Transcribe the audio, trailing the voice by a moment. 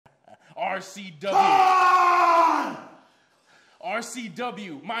RCW. Kaun!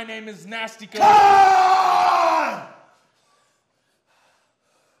 RCW, my name is Nástico. Kaun!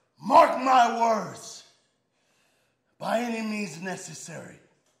 Mark my words, by any means necessary,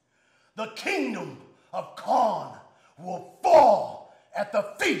 the kingdom of Kaun will fall at the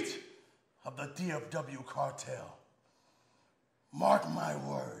feet of the DFW Kartel. Mark my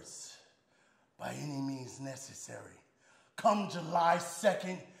words, by any means necessary. Come July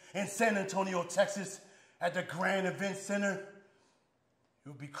 2nd in San Antonio, Texas, at the Grand Event Center,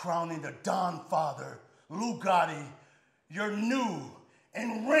 you'll be crowning the Don Father, Lou Gotti, your new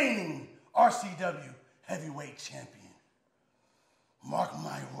and reigning RCW Heavyweight Champion. Mark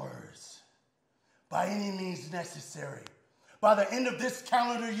my words, by any means necessary, by the end of this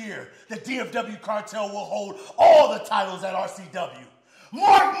calendar year, the DFW Kartel will hold all the titles at RCW.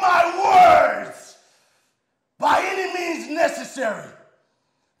 Mark my words, by any means necessary,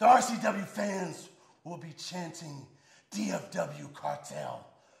 the RCW fans will be chanting DFW Kartel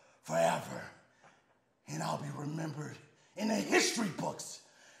forever, and I'll be remembered in the history books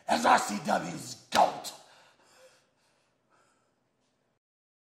as RCW's GOAT.